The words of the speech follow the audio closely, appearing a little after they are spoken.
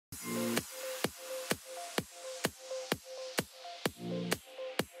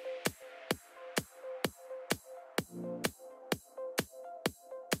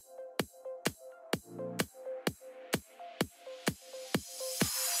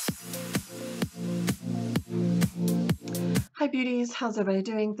beauties, how's everybody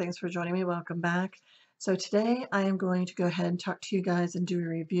doing? Thanks for joining me. Welcome back. So today I am going to go ahead and talk to you guys and do a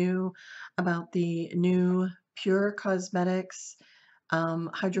review about the new Pure Cosmetics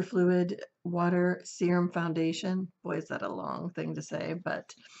HydraFluid Water Serum Foundation. Boy, is that a long thing to say,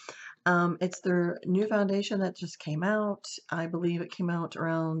 but it's their new foundation that just came out. I believe it came out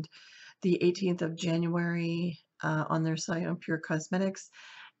around the 18th of January on their site on Pure Cosmetics.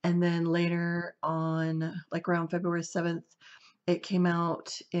 And then later on, like around February 7th, it came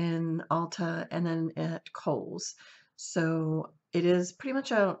out in Ulta and then at Kohl's. So it is pretty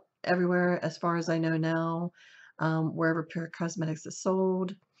much out everywhere as far as I know now, wherever Pure Cosmetics is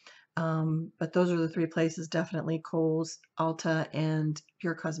sold. But those are the three places, definitely Kohl's, Ulta, and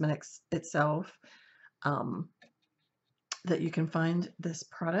Pure Cosmetics itself, um, that you can find this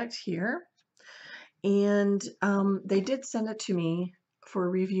product here. And they did send it to me for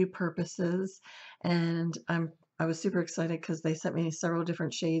review purposes, and I was super excited because they sent me several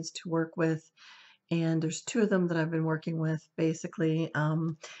different shades to work with, and there's two of them that I've been working with. Basically,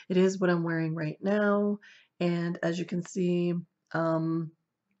 it is what I'm wearing right now, and as you can see, um,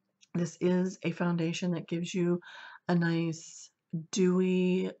 this is a foundation that gives you a nice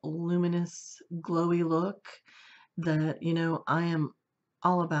dewy, luminous, glowy look that, I am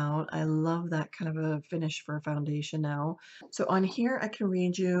all about. I love that kind of a finish for a foundation now. So on here, I can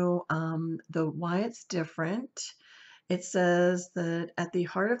read you the why it's different. It says that at the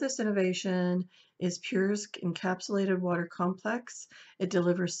heart of this innovation is Pure's encapsulated water complex. It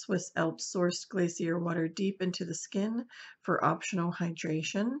delivers Swiss Alps sourced glacier water deep into the skin for optional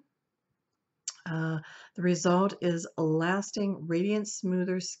hydration. The result is a lasting, radiant,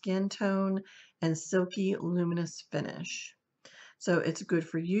 smoother skin tone and silky, luminous finish. So it's good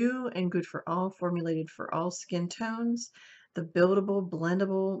for you and good for all, formulated for all skin tones. The buildable,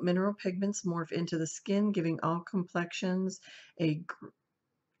 blendable mineral pigments morph into the skin, giving all complexions a,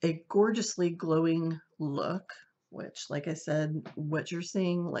 a gorgeously glowing look, which, like I said, what you're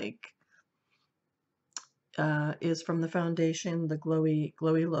seeing, is from the foundation, the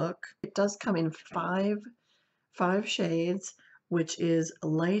glowy look. It does come in five shades, which is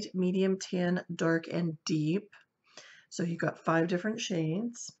light, medium, tan, dark, and deep. So you've got 5 different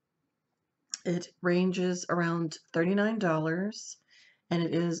shades. It ranges around $39, and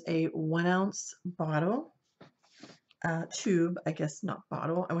it is a 1-ounce bottle, tube, I guess not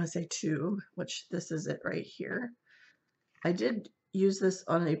bottle, I want to say tube, which this is it right here. I did use this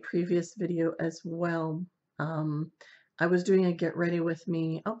on a previous video as well. I was doing a get ready with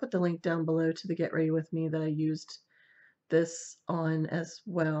me. I'll put the link down below to the get ready with me that I used this on as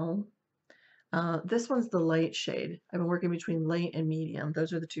well. This one's the light shade. I've been working between light and medium.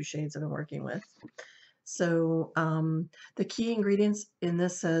 Those are the 2 shades I've been working with. So the key ingredients in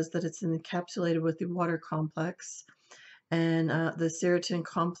this says that it's encapsulated with the water complex and the serotonin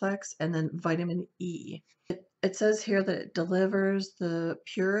complex and then vitamin E. It says here that it delivers the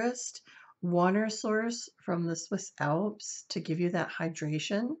purest water source from the Swiss Alps to give you that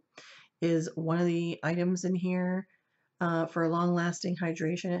hydration is one of the items in here for long-lasting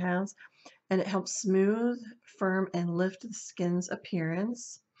hydration it has. And it helps smooth, firm, and lift the skin's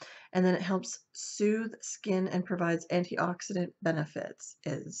appearance. And then it helps soothe skin and provides antioxidant benefits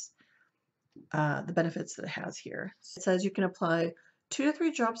is the benefits that it has here. It says you can apply 2 to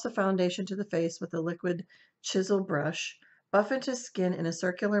 3 drops of foundation to the face with a liquid chisel brush, buff into skin in a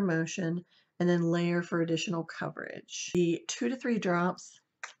circular motion, and then layer for additional coverage. The 2 to 3 drops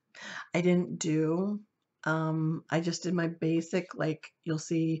I didn't do. I just did my basic, like you'll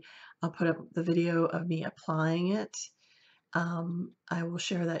see, I'll put up the video of me applying it. I will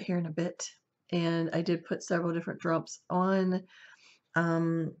share that here in a bit. And I did put several different drops on.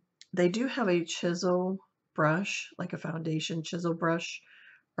 They do have a chisel brush, like a foundation chisel brush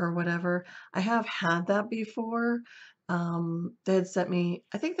or whatever. I have had that before. They had sent me,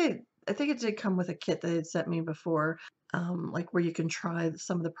 I think it did come with a kit they had sent me before, like where you can try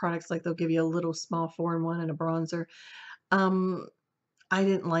some of the products, like they'll give you a little small 4-in-1 and a bronzer. I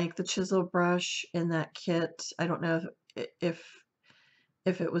didn't like the chisel brush in that kit. I don't know if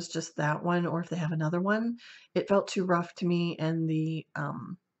it was just that one or if they have another one. It felt too rough to me, and the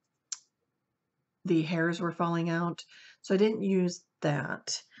hairs were falling out, so I didn't use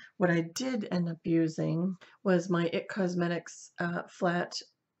that. What I did end up using was my IT Cosmetics flat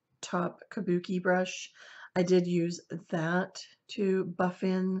top kabuki brush. I did use that to buff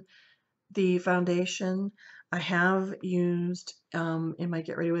in the foundation. I have used, in my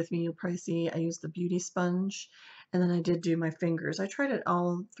Get Ready With Me, you'll probably see I used the beauty sponge, and then I did do my fingers. I tried it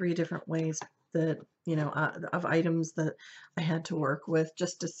all 3 different ways that, of items that I had to work with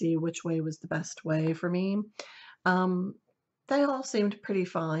just to see which way was the best way for me. they all seemed pretty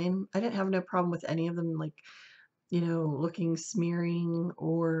fine. I didn't have no problem with any of them, like, looking smearing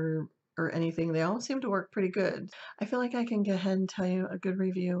or anything. They all seem to work pretty good. I feel like I can go ahead and tell you a good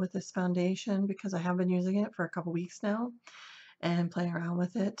review with this foundation because I have been using it for a couple weeks now and playing around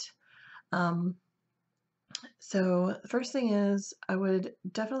with it. Um, so the first thing is I would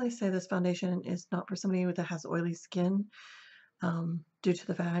definitely say this foundation is not for somebody that has oily skin, due to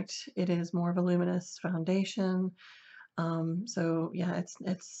the fact it is more of a luminous foundation. So yeah,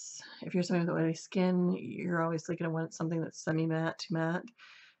 it's if you're somebody with oily skin, you're obviously going to want something that's semi-matte to matte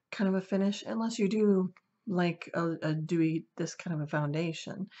kind of a finish, unless you do like a dewy, this kind of a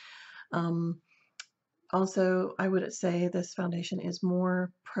foundation. Um, Also, I would say this foundation is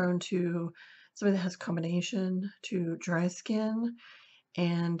more prone to somebody that has combination to dry skin,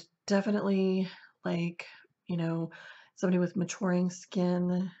 and definitely like, you know, somebody with maturing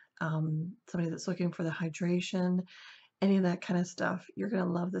skin, somebody that's looking for the hydration, any of that kind of stuff. You're going to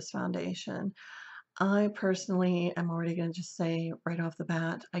love this foundation. I personally am already going to just say right off the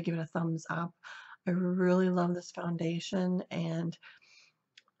bat, I give it a thumbs up. I really love this foundation, and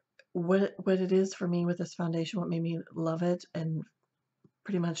what it is for me with this foundation, what made me love it and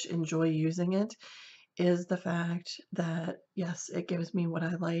pretty much enjoy using it is the fact that yes, it gives me what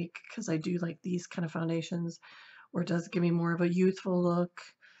I like because I do like these kind of foundations where it does give me more of a youthful look.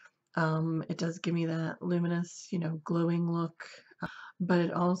 It does give me that luminous, glowing look, but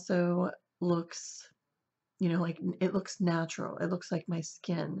it also looks, like it looks natural. It looks like my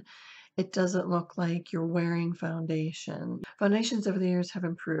skin. It doesn't look like you're wearing foundation. Foundations over the years have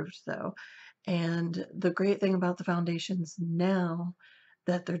improved though. And the great thing about the foundations now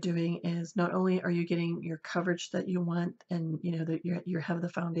that they're doing is not only are you getting your coverage that you want and that you have the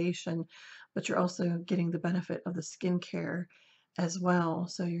foundation, but you're also getting the benefit of the skincare as well.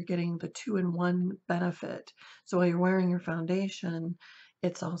 So you're getting the two-in-one benefit. So while you're wearing your foundation,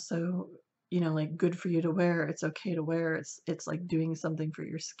 it's also like good for you to wear. It's okay to wear. It's like doing something for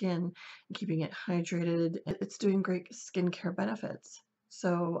your skin, keeping it hydrated. It's doing great skincare benefits.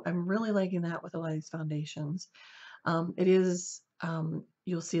 So I'm really liking that with a lot of these foundations. It is,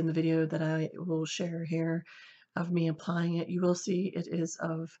 you'll see in the video that I will share here of me applying it, you will see it is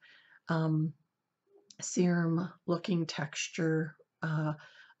of um, serum looking texture of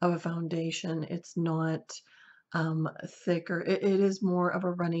a foundation. It's not thicker. It is more of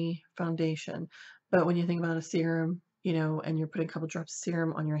a runny foundation. But when you think about a serum, and you're putting a couple drops of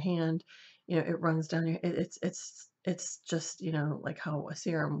serum on your hand, it runs down your, it's just, like how a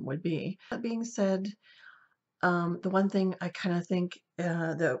serum would be. That being said, the one thing I kind of think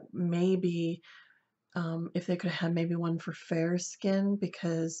that maybe if they could have maybe one for fair skin,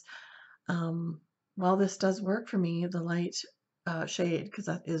 because um, while this does work for me, the light shade, because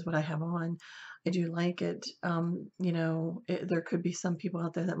that is what I have on, I do like it. There could be some people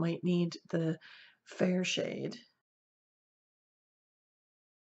out there that might need the fair shade.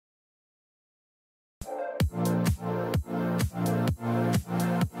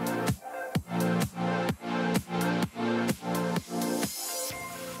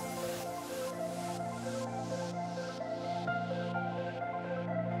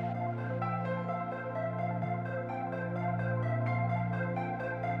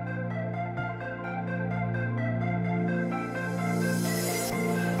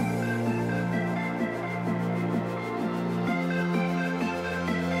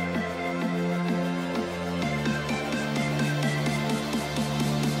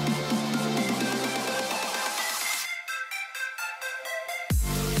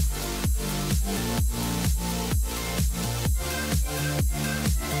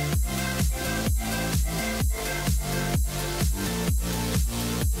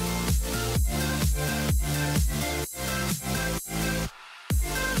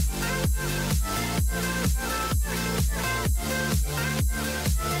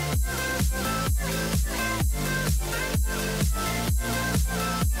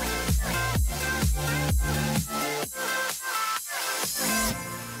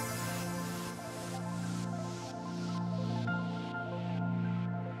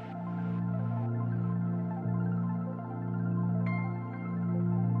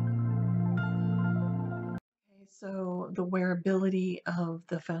 So the wearability of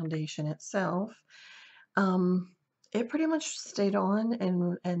the foundation itself, um, it pretty much stayed on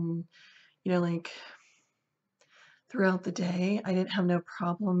and like throughout the day. I didn't have no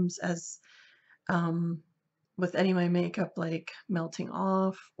problems as um, with any of my makeup like melting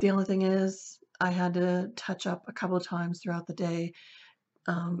off. The only thing is I had to touch up a couple of times throughout the day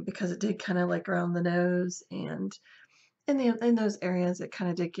because it did kind of like around the nose and in those areas it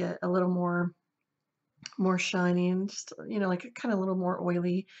kind of did get a little more more shining, just, you know, like kind of a little more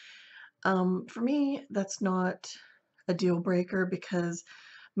oily. For me, that's not a deal breaker because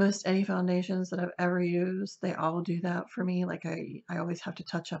most any foundations that I've ever used, they all do that for me. Like I always have to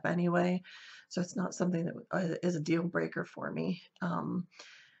touch up anyway, so it's not something that is a deal breaker for me. And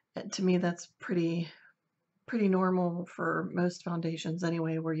to me, that's pretty normal for most foundations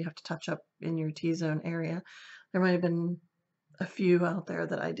anyway, where you have to touch up in your T-zone area. There might have been a few out there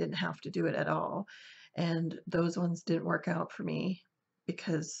that I didn't have to do it at all, and those ones didn't work out for me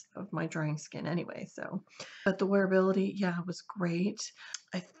because of my drying skin anyway. So, but the wearability, yeah, was great.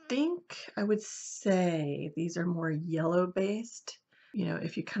 I think I would say these are more yellow based. You know,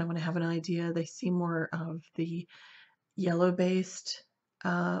 if you kind of want to have an idea, they seem more of the yellow based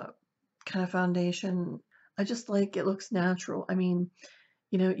uh, kind of foundation. I just like it looks natural. I mean,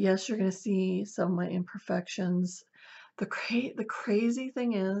 you know, yes, you're going to see some of my imperfections. The crazy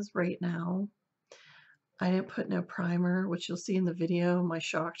thing is right now, I didn't put no primer, which you'll see in the video, my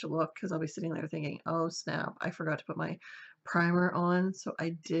shocked look, because I'll be sitting there thinking, oh snap, I forgot to put my primer on. So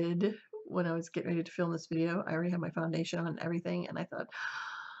I did when I was getting ready to film this video. I already had my foundation on and everything, and I thought,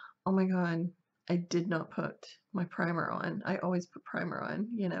 oh my God, I did not put my primer on. I always put primer on,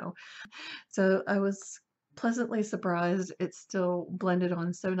 you know. So I was pleasantly surprised. It still blended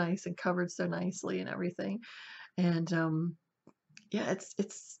on so nice and covered so nicely and everything. And yeah,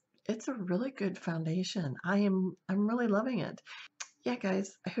 it's a really good foundation. I'm really loving it. Yeah,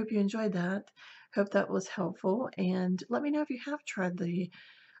 guys, I hope you enjoyed that. Hope that was helpful. And let me know if you have tried the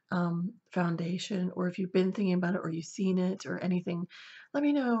foundation or if you've been thinking about it or you've seen it or anything. Let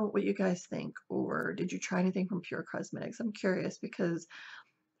me know what you guys think. Or did you try anything from Pure Cosmetics? I'm curious because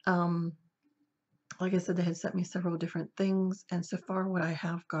um, like I said, they had sent me several different things, and so far what I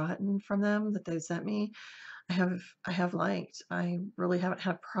have gotten from them that they sent me, I have liked. I really haven't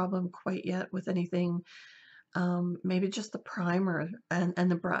had a problem quite yet with anything. Maybe just the primer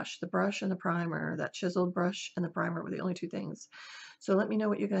and the brush and the primer, that chiseled brush and the primer were the only two things. So let me know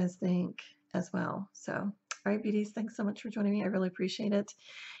what you guys think as well. So, all right, beauties, thanks so much for joining me. I really appreciate it.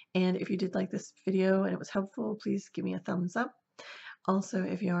 And if you did like this video and it was helpful, please give me a thumbs up. Also,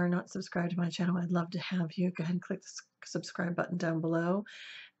 if you are not subscribed to my channel, I'd love to have you. Go ahead and click the subscribe button down below.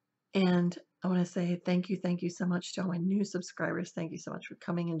 And I want to say thank you so much to all my new subscribers. Thank you so much for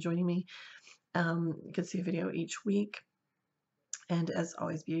coming and joining me. You can see a video each week. And as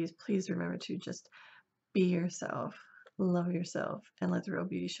always, beauties, please remember to just be yourself, love yourself, and let the real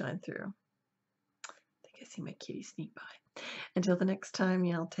beauty shine through. I think I see my kitty sneak by. Until the next time,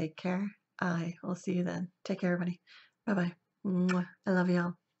 y'all take care. I will see you then. Take care, everybody. Bye-bye. I love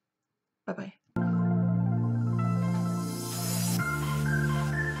y'all. Bye-bye.